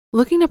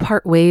Looking to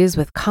part ways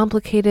with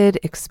complicated,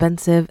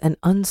 expensive, and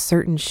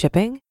uncertain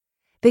shipping?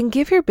 Then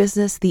give your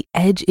business the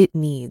edge it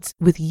needs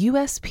with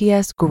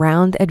USPS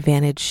Ground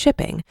Advantage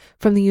shipping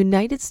from the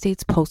United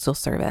States Postal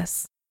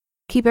Service.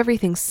 Keep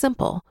everything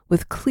simple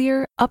with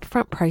clear,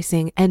 upfront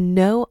pricing and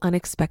no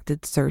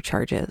unexpected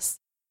surcharges.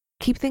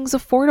 Keep things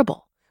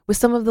affordable with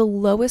some of the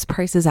lowest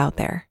prices out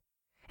there.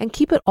 And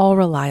keep it all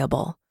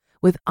reliable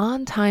with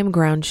on-time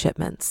ground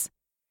shipments.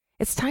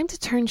 It's time to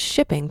turn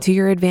shipping to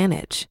your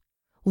advantage.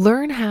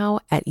 Learn how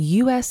at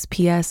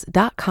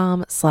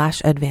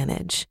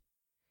USPS.com/advantage.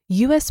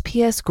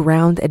 USPS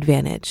Ground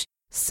Advantage.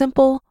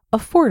 Simple,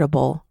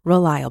 affordable,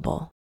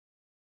 reliable.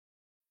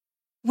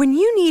 When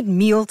you need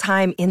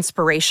mealtime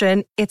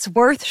inspiration, it's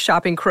worth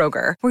shopping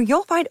Kroger, where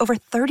you'll find over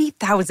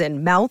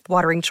 30,000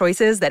 mouth-watering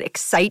choices that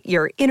excite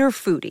your inner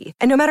foodie.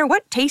 And no matter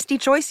what tasty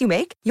choice you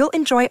make, you'll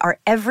enjoy our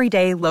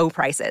everyday low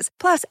prices,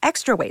 plus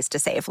extra ways to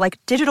save, like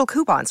digital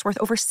coupons worth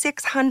over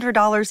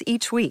 $600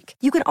 each week.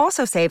 You can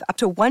also save up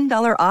to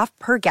 $1 off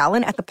per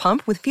gallon at the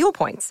pump with fuel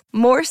points.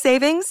 More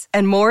savings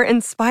and more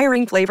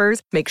inspiring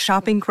flavors make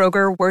shopping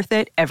Kroger worth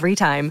it every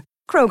time.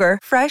 Kroger,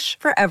 fresh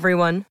for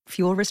everyone.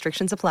 Fuel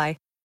restrictions apply.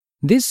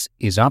 This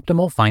is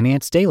Optimal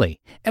Finance Daily,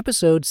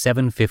 episode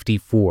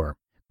 754,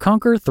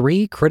 Conquer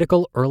 3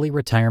 Critical Early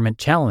Retirement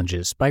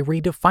Challenges by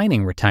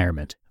Redefining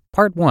Retirement,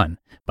 Part 1,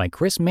 by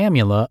Chris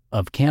Mamula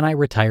of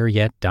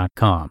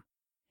CanIRetireYet.com.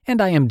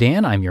 And I am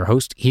Dan, I'm your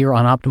host here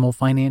on Optimal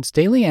Finance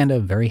Daily, and a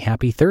very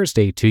happy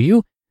Thursday to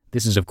you.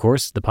 This is, of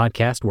course, the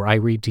podcast where I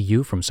read to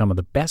you from some of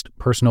the best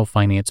personal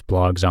finance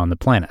blogs on the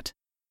planet.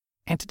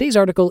 And today's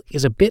article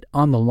is a bit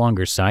on the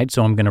longer side,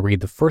 so I'm going to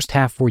read the first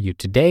half for you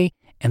today,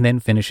 and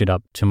then finish it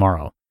up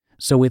tomorrow.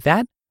 So with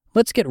that,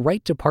 let's get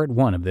right to part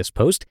 1 of this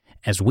post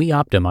as we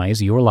optimize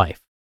your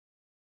life.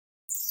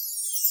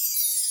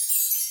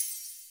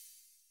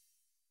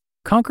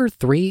 Conquer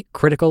 3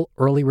 Critical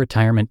Early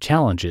Retirement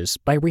Challenges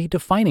by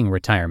Redefining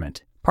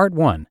Retirement, Part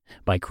 1,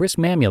 by Chris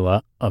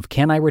Mamula of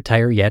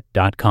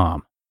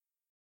CanIRetireYet.com.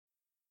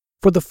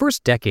 For the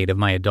first decade of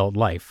my adult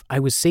life, I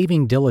was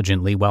saving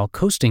diligently while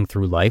coasting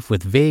through life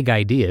with vague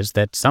ideas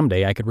that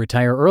someday I could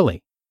retire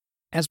early.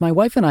 As my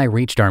wife and I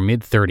reached our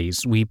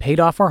mid-30s, we paid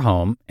off our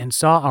home and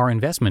saw our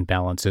investment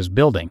balances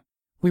building.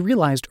 We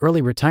realized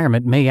early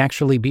retirement may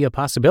actually be a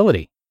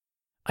possibility.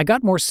 I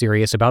got more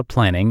serious about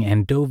planning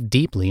and dove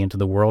deeply into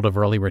the world of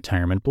early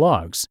retirement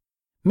blogs.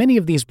 Many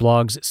of these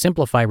blogs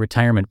simplify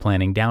retirement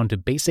planning down to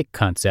basic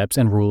concepts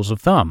and rules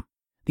of thumb.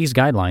 These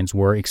guidelines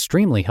were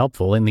extremely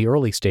helpful in the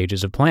early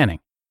stages of planning.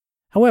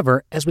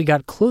 However, as we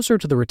got closer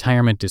to the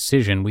retirement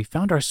decision, we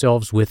found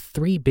ourselves with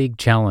 3 big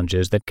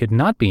challenges that could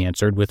not be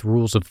answered with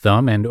rules of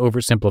thumb and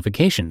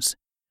oversimplifications.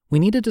 We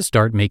needed to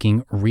start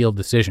making real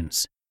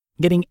decisions.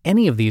 Getting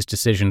any of these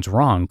decisions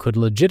wrong could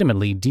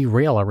legitimately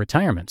derail our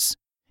retirements.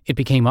 It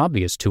became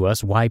obvious to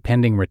us why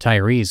pending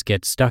retirees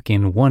get stuck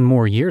in one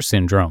more year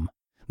syndrome.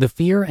 The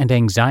fear and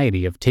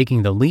anxiety of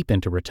taking the leap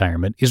into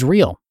retirement is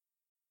real.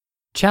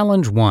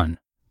 Challenge 1.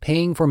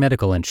 Paying for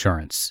medical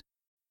insurance.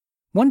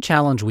 One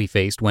challenge we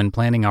faced when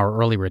planning our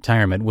early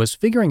retirement was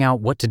figuring out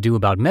what to do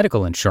about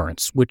medical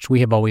insurance, which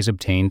we have always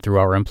obtained through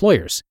our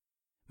employers.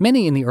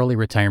 Many in the early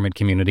retirement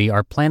community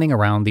are planning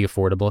around the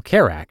Affordable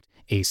Care Act,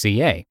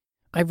 ACA.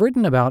 I've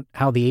written about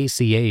how the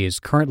ACA is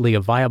currently a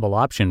viable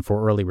option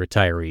for early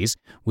retirees,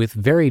 with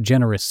very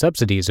generous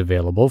subsidies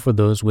available for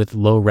those with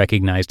low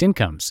recognized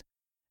incomes.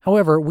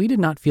 However, we did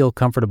not feel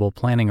comfortable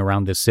planning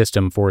around this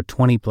system for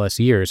 20-plus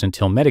years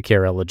until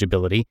Medicare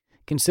eligibility,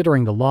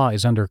 considering the law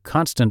is under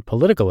constant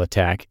political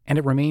attack and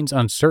it remains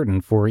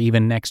uncertain for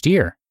even next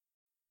year.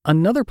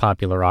 Another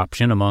popular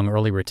option among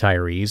early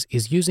retirees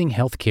is using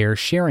healthcare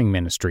sharing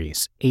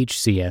ministries,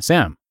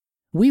 HCSM.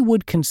 We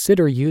would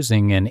consider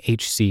using an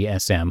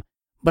HCSM,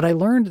 but I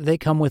learned they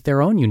come with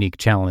their own unique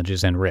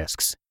challenges and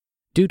risks.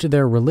 Due to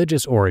their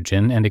religious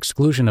origin and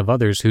exclusion of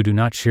others who do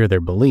not share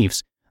their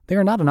beliefs, they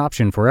are not an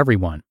option for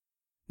everyone.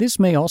 This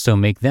may also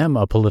make them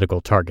a political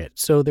target,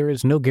 so there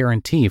is no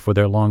guarantee for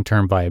their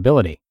long-term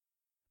viability.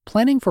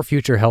 Planning for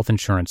future health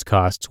insurance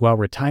costs while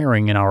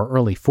retiring in our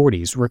early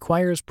 40s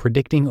requires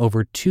predicting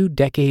over 2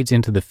 decades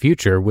into the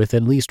future with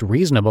at least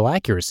reasonable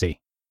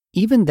accuracy.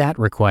 Even that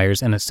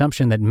requires an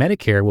assumption that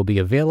Medicare will be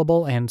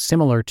available and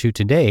similar to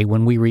today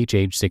when we reach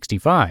age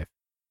 65.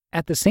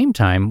 At the same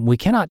time, we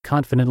cannot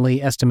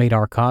confidently estimate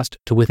our cost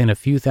to within a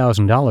few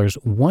 $1,000s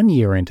 1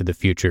 year into the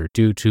future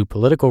due to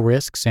political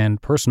risks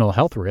and personal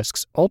health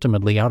risks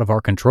ultimately out of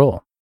our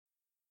control.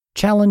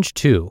 Challenge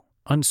 2.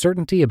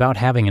 Uncertainty about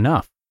having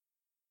enough.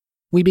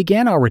 We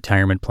began our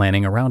retirement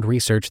planning around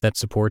research that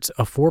supports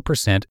a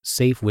 4%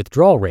 safe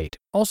withdrawal rate,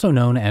 also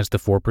known as the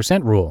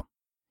 4% rule.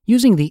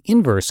 Using the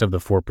inverse of the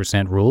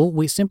 4% rule,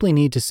 we simply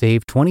need to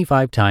save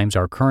 25 times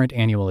our current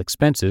annual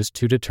expenses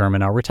to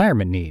determine our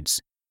retirement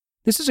needs.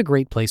 This is a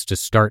great place to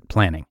start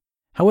planning.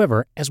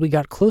 However, as we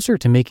got closer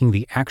to making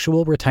the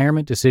actual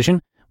retirement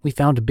decision, we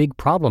found big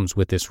problems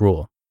with this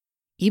rule.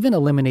 Even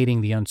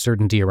eliminating the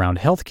uncertainty around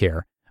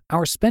healthcare,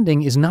 our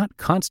spending is not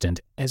constant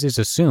as is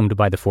assumed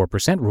by the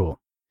 4% rule.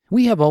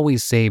 We have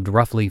always saved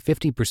roughly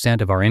 50%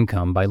 of our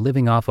income by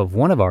living off of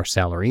one of our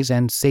salaries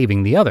and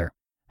saving the other.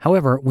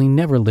 However, we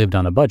never lived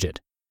on a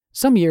budget.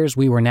 Some years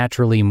we were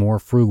naturally more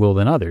frugal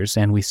than others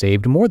and we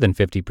saved more than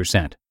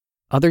 50%.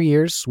 Other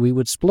years we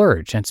would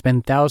splurge and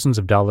spend thousands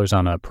of dollars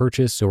on a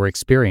purchase or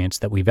experience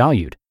that we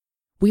valued.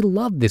 We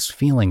loved this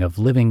feeling of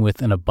living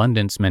with an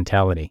abundance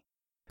mentality.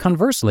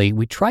 Conversely,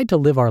 we tried to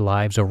live our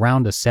lives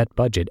around a set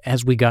budget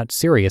as we got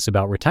serious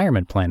about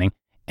retirement planning,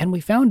 and we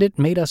found it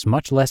made us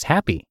much less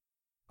happy.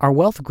 Our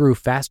wealth grew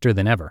faster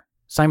than ever.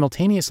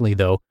 Simultaneously,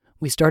 though,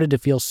 we started to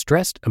feel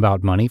stressed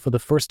about money for the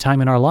first time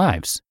in our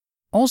lives.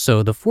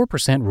 Also, the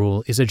 4%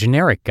 rule is a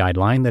generic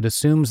guideline that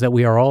assumes that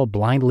we are all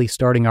blindly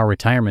starting our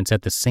retirements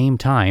at the same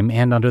time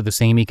and under the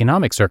same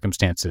economic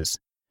circumstances.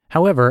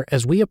 However,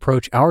 as we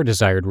approach our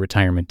desired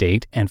retirement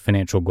date and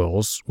financial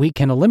goals, we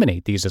can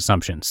eliminate these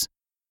assumptions.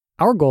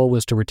 Our goal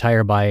was to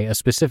retire by a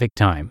specific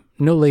time,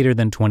 no later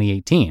than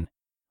 2018.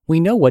 We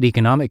know what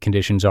economic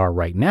conditions are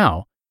right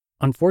now.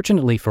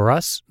 Unfortunately for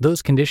us,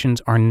 those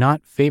conditions are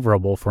not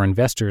favorable for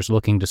investors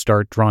looking to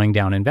start drawing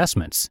down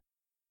investments.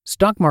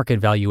 Stock market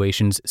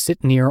valuations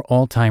sit near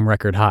all-time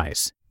record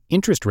highs.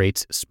 Interest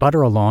rates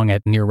sputter along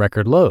at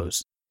near-record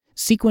lows.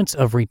 Sequence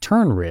of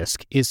return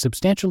risk is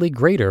substantially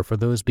greater for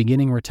those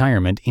beginning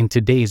retirement in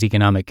today's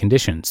economic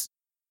conditions.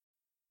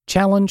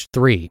 Challenge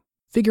 3.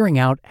 Figuring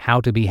out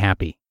how to be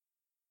happy.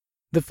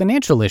 The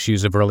financial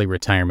issues of early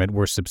retirement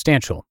were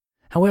substantial.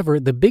 However,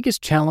 the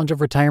biggest challenge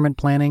of retirement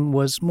planning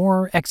was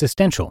more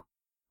existential.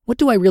 What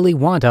do I really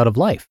want out of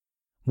life?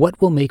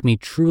 What will make me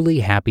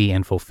truly happy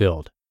and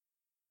fulfilled?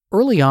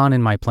 Early on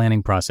in my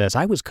planning process,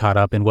 I was caught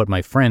up in what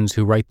my friends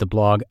who write the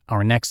blog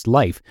Our Next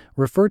Life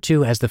refer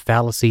to as the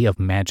fallacy of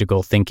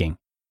magical thinking.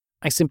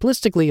 I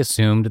simplistically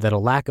assumed that a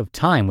lack of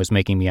time was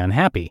making me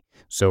unhappy,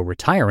 so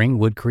retiring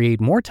would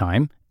create more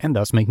time and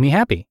thus make me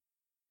happy.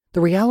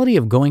 The reality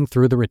of going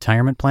through the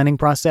retirement planning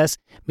process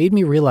made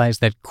me realize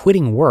that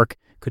quitting work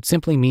could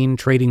simply mean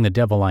trading the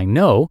devil I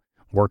know,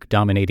 work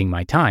dominating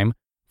my time,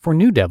 for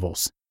new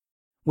devils.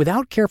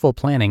 Without careful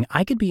planning,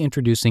 I could be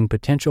introducing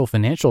potential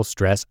financial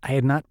stress I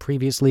had not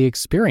previously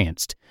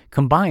experienced,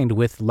 combined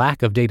with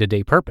lack of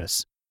day-to-day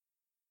purpose.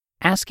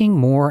 Asking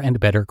more and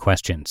better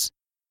questions.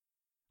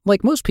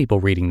 Like most people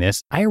reading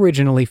this, I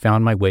originally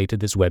found my way to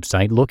this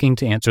website looking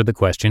to answer the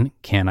question,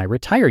 can I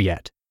retire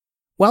yet?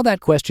 While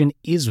that question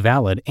is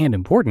valid and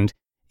important,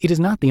 it is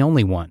not the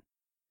only one.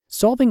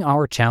 Solving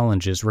our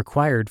challenges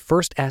required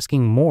first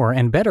asking more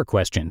and better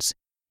questions.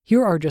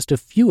 Here are just a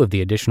few of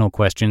the additional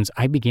questions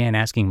I began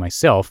asking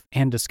myself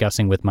and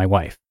discussing with my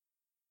wife.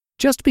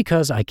 Just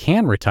because I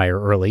can retire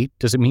early,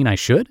 does it mean I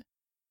should?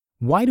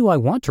 Why do I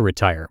want to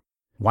retire?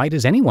 Why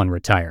does anyone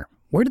retire?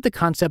 Where did the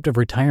concept of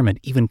retirement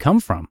even come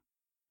from?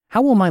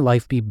 How will my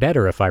life be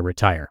better if I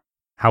retire?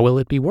 How will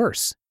it be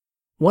worse?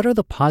 What are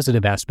the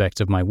positive aspects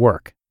of my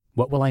work?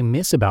 What will I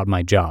miss about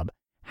my job?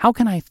 How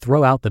can I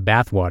throw out the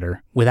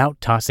bathwater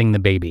without tossing the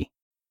baby?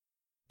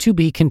 To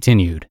be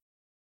continued.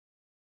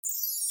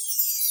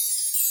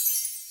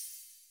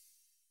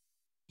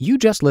 You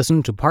just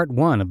listened to part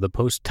 1 of the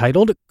post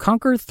titled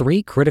Conquer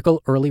 3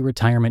 Critical Early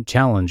Retirement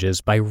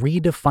Challenges by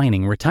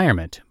Redefining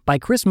Retirement by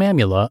Chris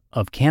Mamula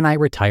of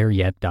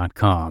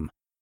CanIRetireYet.com.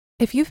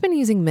 If you've been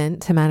using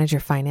Mint to manage your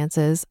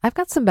finances, I've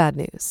got some bad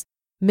news.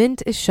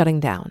 Mint is shutting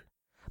down.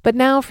 But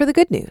now for the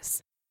good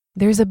news.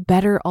 There's a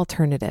better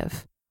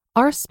alternative.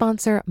 Our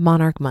sponsor,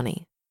 Monarch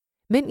Money.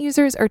 Mint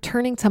users are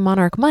turning to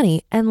Monarch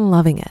Money and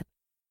loving it.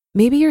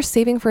 Maybe you're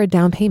saving for a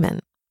down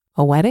payment,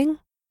 a wedding,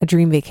 a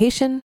dream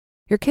vacation,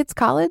 your kids'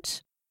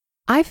 college?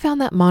 I've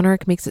found that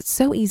Monarch makes it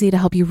so easy to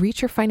help you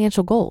reach your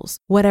financial goals,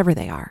 whatever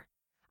they are.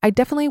 I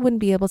definitely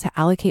wouldn't be able to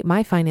allocate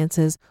my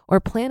finances or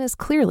plan as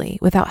clearly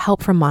without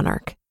help from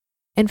Monarch.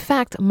 In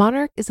fact,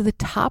 Monarch is the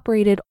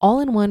top-rated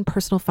all-in-one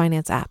personal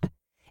finance app.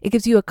 It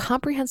gives you a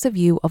comprehensive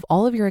view of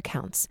all of your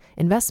accounts,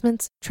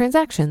 investments,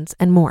 transactions,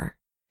 and more.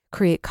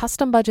 Create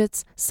custom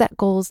budgets, set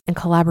goals, and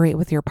collaborate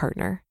with your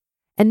partner.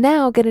 And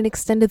now get an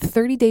extended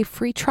 30-day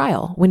free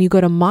trial when you go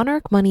to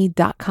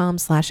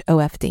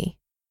monarchmoney.com/OFD.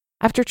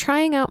 After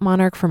trying out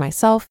Monarch for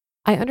myself,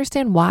 I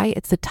understand why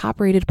it's the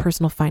top-rated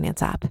personal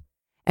finance app.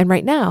 And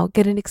right now,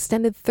 get an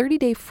extended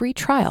 30-day free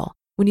trial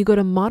when you go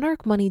to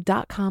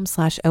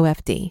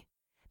monarchmoney.com/OFD.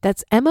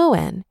 That's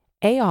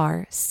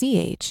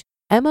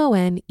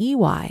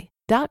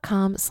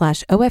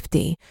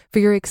monarchmoney.com/OFD for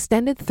your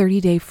extended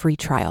 30-day free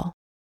trial.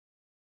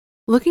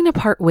 Looking to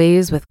part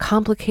ways with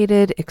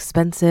complicated,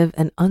 expensive,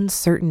 and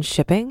uncertain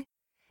shipping?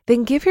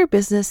 Then give your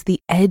business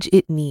the edge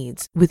it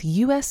needs with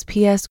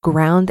USPS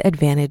Ground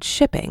Advantage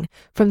shipping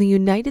from the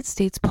United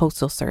States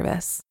Postal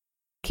Service.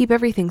 Keep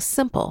everything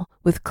simple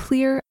with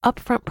clear,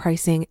 upfront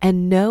pricing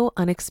and no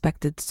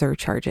unexpected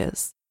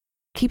surcharges.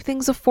 Keep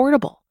things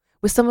affordable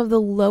with some of the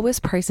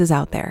lowest prices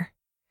out there.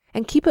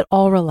 And keep it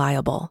all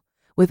reliable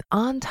with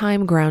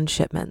on-time ground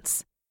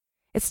shipments.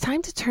 It's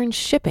time to turn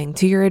shipping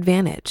to your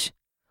advantage.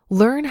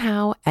 Learn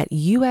how at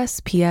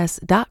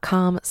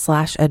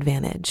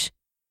USPS.com/advantage.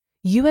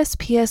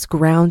 USPS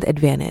Ground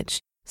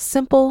Advantage.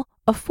 Simple,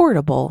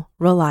 affordable,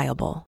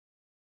 reliable.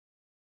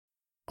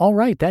 All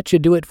right, that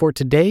should do it for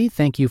today.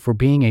 Thank you for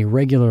being a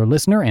regular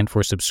listener and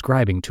for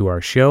subscribing to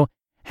our show.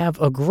 Have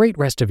a great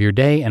rest of your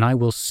day, and I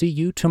will see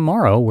you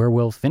tomorrow where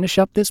we'll finish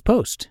up this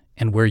post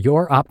and where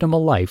your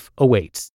optimal life awaits.